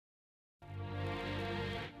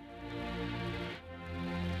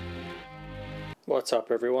What's up,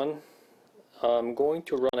 everyone? I'm going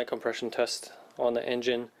to run a compression test on the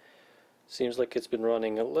engine. Seems like it's been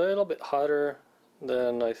running a little bit hotter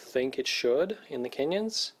than I think it should in the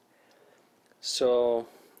canyons. So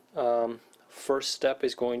first step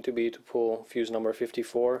is going to be to pull fuse number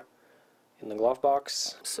 54 in the glove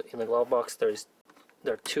box. So in the glove box there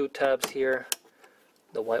are two tabs here,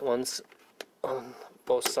 the white ones on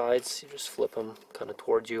both sides. You just flip them kind of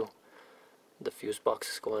towards you. The fuse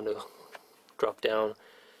box is going to drop down.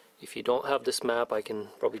 If you don't have this map, I can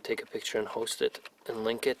probably take a picture and host it and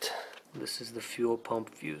link it. This is the fuel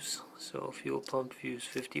pump fuse. So fuel pump fuse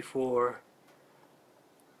 54,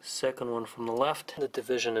 second one from the left. The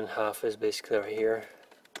division in half is basically right here.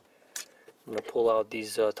 I'm going to pull out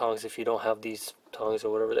these tongs. If you don't have these tongs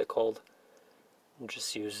or whatever they're called,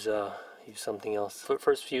 just use something else.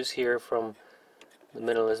 First fuse here from the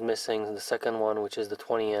middle is missing. The second one, which is the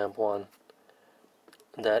 20 amp one,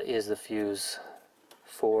 that is the fuse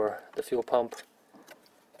for the fuel pump.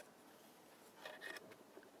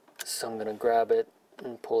 So I'm going to grab it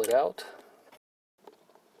and pull it out.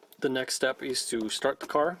 The next step is to start the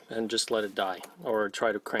car and just let it die, or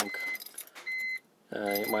try to crank.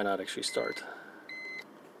 It might not actually start.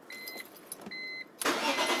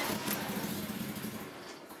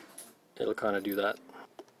 It'll kind of do that.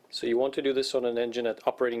 So you want to do this on an engine at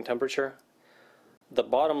operating temperature. The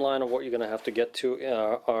bottom line of what you're going to have to get to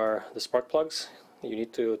are the spark plugs. You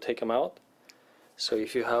need to take them out. So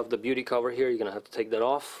if you have the beauty cover here, you're going to have to take that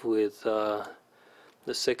off with the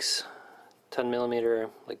 6 10mm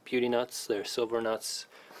like beauty nuts. They're silver nuts.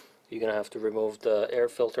 You're going to have to remove the air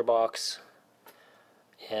filter box,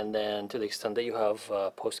 and then to the extent that you have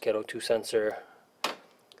post-cat O2 sensor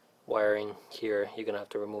wiring here, you're going to have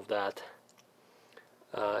to remove that.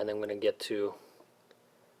 And then I'm going to get to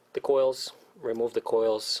the coils. Remove the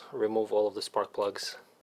coils, remove all of the spark plugs.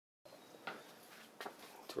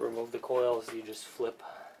 To remove the coils, you just flip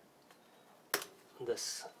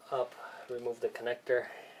this up, remove the connector,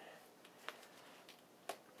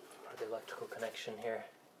 or the electrical connection here,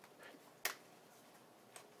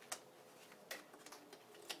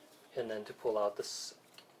 and then to pull out this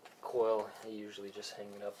coil, you usually just hang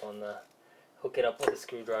it up on hook it up with a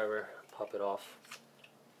screwdriver, pop it off,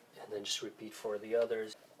 and then just repeat for the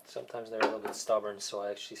others. Sometimes they're a little bit stubborn, so I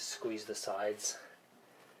actually squeeze the sides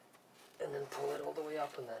and then pull it all the way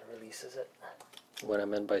up, and that releases it. What I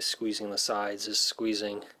meant by squeezing the sides is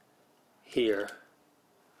squeezing here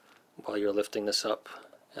while you're lifting this up,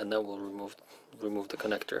 and then we'll remove the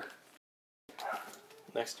connector.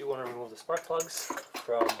 Next, you want to remove the spark plugs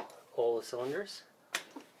from all the cylinders.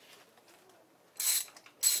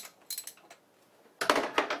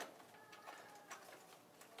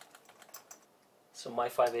 So my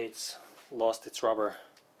 5/8 lost its rubber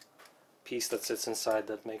piece that sits inside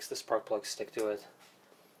that makes the spark plug stick to it.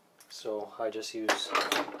 So I just use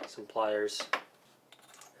some pliers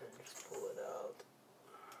and just pull it out.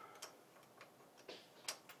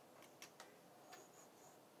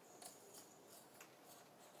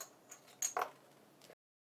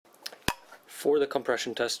 For the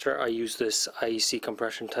compression tester, I use this IEC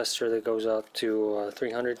compression tester that goes out to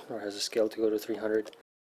 300, or has a scale to go to 300.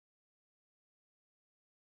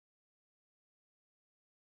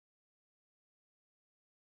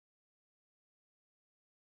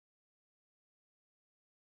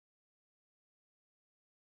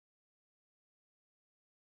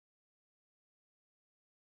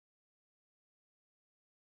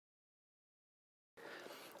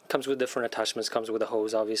 Comes with different attachments, comes with a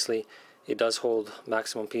hose obviously. It does hold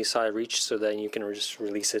maximum PSI reach, so then you can just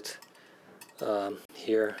release it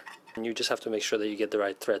here. And you just have to make sure that you get the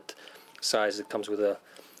right thread size. It comes with a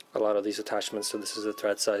lot of these attachments, so this is the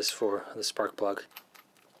thread size for the spark plug.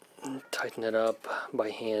 And tighten it up by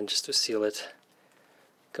hand just to seal it,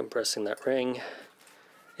 compressing that ring.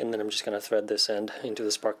 And then I'm just going to thread this end into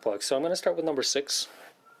the spark plug. So I'm going to start with number 6.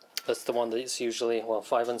 That's the one that's usually, well,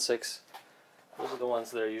 5 and 6. Those are the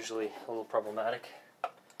ones that are usually a little problematic.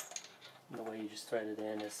 The way you just thread it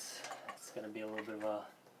in it's going to be a little bit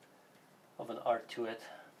of an art to it.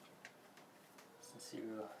 Since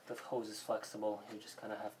the hose is flexible, you just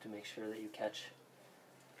kind of have to make sure that you catch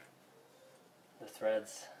the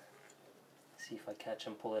threads. See if I catch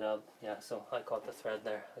and pull it out. Yeah, so I caught the thread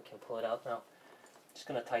there. I can pull it out now. Just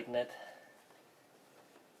going to tighten it.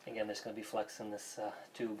 Again, there's going to be flex in this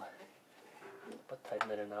tube, but tighten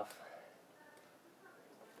it enough.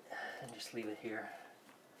 And just leave it here,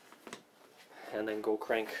 and then go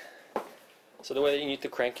crank. So the way that you need to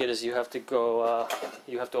crank it is you have to go,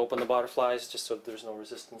 you have to open the butterflies just so there's no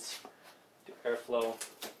resistance to airflow.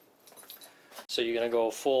 So you're gonna go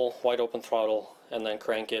full wide open throttle and then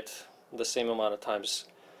crank it the same amount of times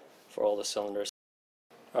for all the cylinders.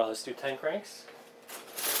 Alright, let's do 10 cranks.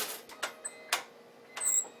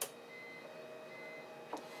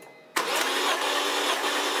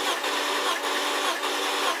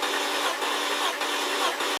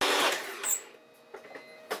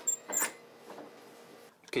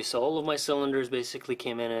 Okay, so all of my cylinders basically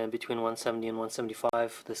came in between 170 and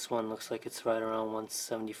 175. This one looks like it's right around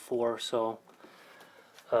 174, so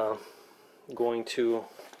going to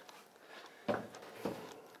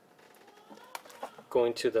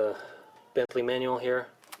the Bentley manual here.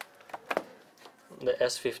 The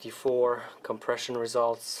S54 compression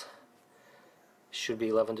results should be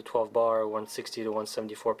 11 to 12 bar, 160 to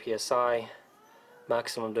 174 psi.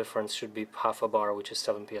 Maximum difference should be half a bar, which is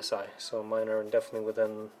 7 psi. So mine are definitely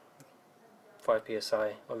within 5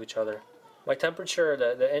 psi of each other. My temperature,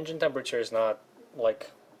 the engine temperature is not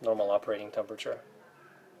like normal operating temperature.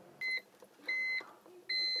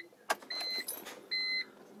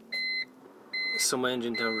 So my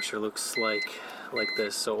engine temperature looks like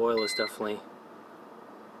this. So oil is definitely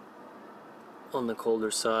on the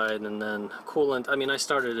colder side, and then coolant, I mean, I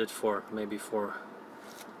started it for maybe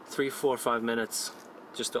 3, 4, 5 minutes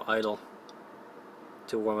just to idle,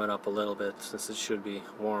 to warm it up a little bit, since it should be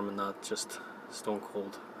warm and not just stone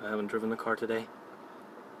cold. I haven't driven the car today,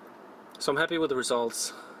 so I'm happy with the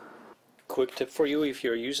results. Quick tip for you: if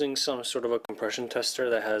you're using some sort of a compression tester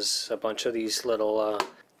that has a bunch of these little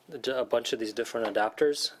different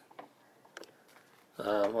adapters,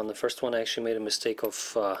 on the first one I actually made a mistake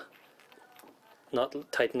of not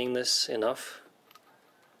tightening this enough.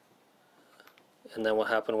 And then what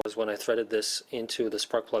happened was, when I threaded this into the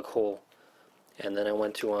spark plug hole and then I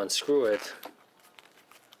went to unscrew it,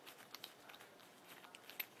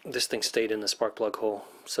 this thing stayed in the spark plug hole.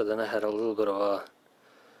 So then I had a little bit of a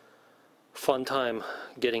fun time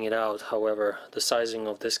getting it out. However, the sizing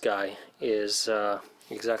of this guy is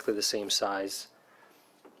exactly the same size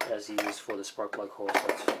as you use for the spark plug hole. So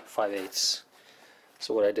it's 5/8.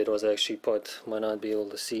 So what I did was I actually might not be able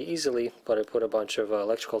to see easily, but I put a bunch of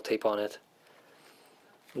electrical tape on it,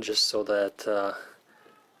 just so that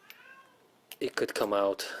it could come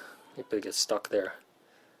out. If it gets stuck there,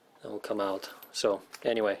 it will come out. So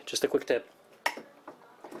anyway, just a quick tip: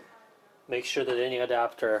 make sure that any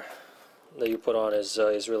adapter that you put on is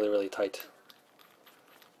really tight.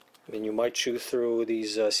 I mean, you might chew through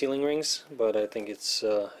these sealing rings, but I think it's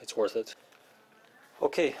worth it.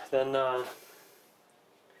 Okay, then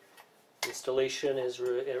installation is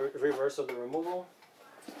reverse of the removal.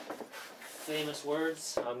 Famous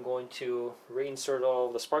words. I'm going to reinsert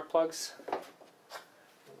all the spark plugs. Let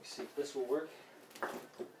me see if this will work.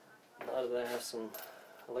 Now that I have some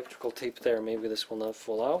electrical tape there, maybe this will not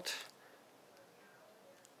fall out.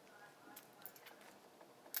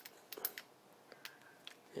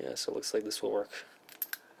 Yeah, so it looks like this will work.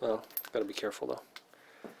 Well, gotta be careful though.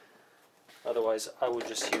 Otherwise, I would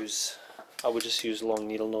just use long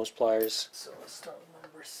needle nose pliers. So let's start with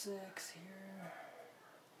number 6 here.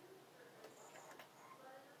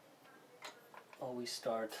 Always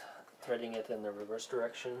start threading it in the reverse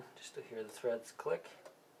direction, just to hear the threads click.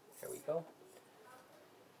 There we go.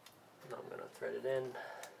 Now I'm going to thread it in.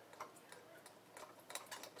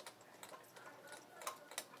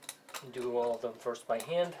 Do all of them first by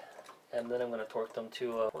hand, and then I'm going to torque them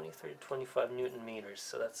to 23 to 25 Newton meters.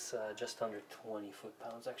 So that's just under 20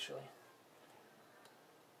 foot-pounds actually.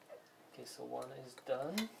 Okay, so one is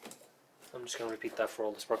done. I'm just going to repeat that for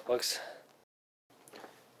all the spark plugs.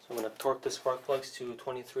 So I'm going to torque the spark plugs to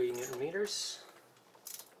 23 Newton meters.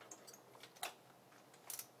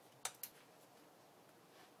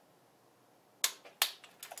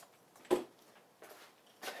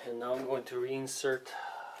 And now I'm going to reinsert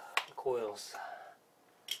the coils.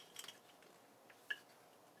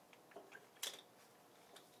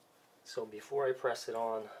 So before I press it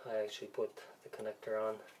on, I actually put the connector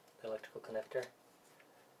on, the electrical connector.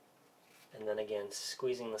 And then again,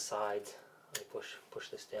 squeezing the sides, I push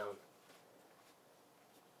this down.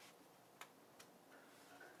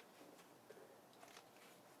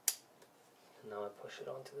 And now I push it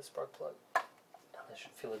onto the spark plug. And I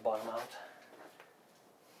should feel it bottom out.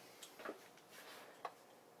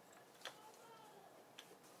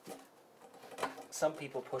 Some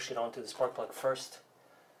people push it onto the spark plug first,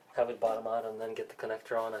 have it bottom out, and then get the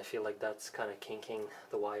connector on. I feel like that's kind of kinking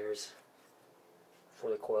the wires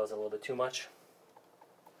for the coils a little bit too much.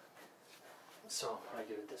 So I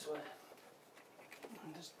do it this way.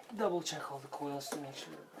 And just double check all the coils to make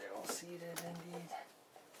sure that they're all seated indeed.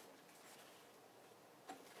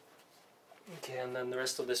 Okay, and then the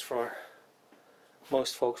rest of this, for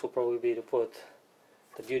most folks, will probably be to put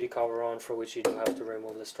the beauty cover on, for which you do have to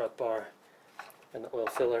remove the strut bar and the oil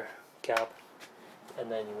filler cap,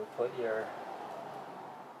 and then you would put your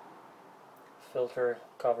filter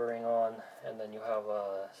covering on, and then you have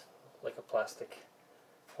like a plastic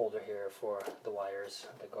holder here for the wires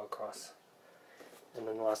that go across. And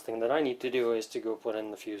then the last thing that I need to do is to go put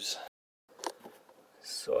in the fuse.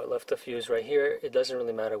 So I left the fuse right here. It doesn't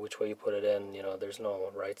really matter which way you put it in, you know, there's no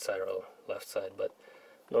right side or left side, but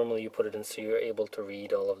normally you put it in so you're able to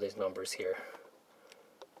read all of these numbers here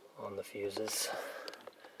on the fuses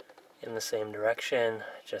in the same direction,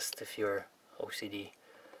 just if you're OCD.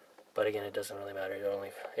 But again, it doesn't really matter.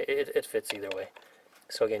 It fits either way.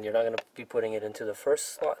 So again, you're not going to be putting it into the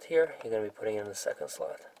first slot here. You're going to be putting it in the second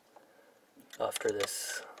slot after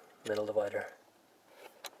this middle divider.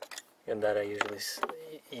 And that I usually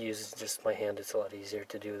use just my hand. It's a lot easier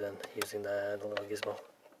to do than using the little gizmo.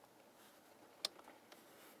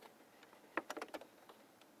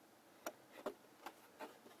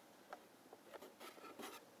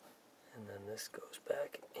 And then this goes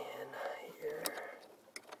back in here.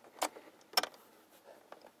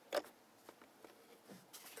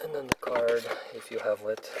 And then the card, if you have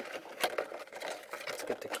it, it's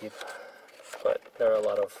good to keep. But there are a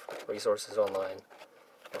lot of resources online,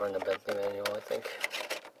 or in the Bentley manual, I think,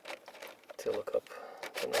 to look up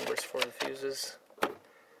the numbers for the fuses.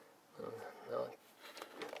 No,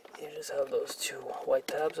 you just have those two white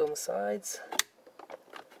tabs on the sides.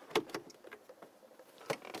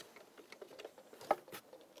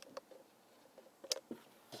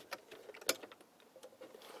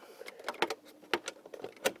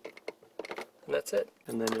 And that's it.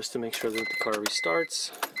 And then just to make sure that the car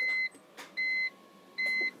restarts,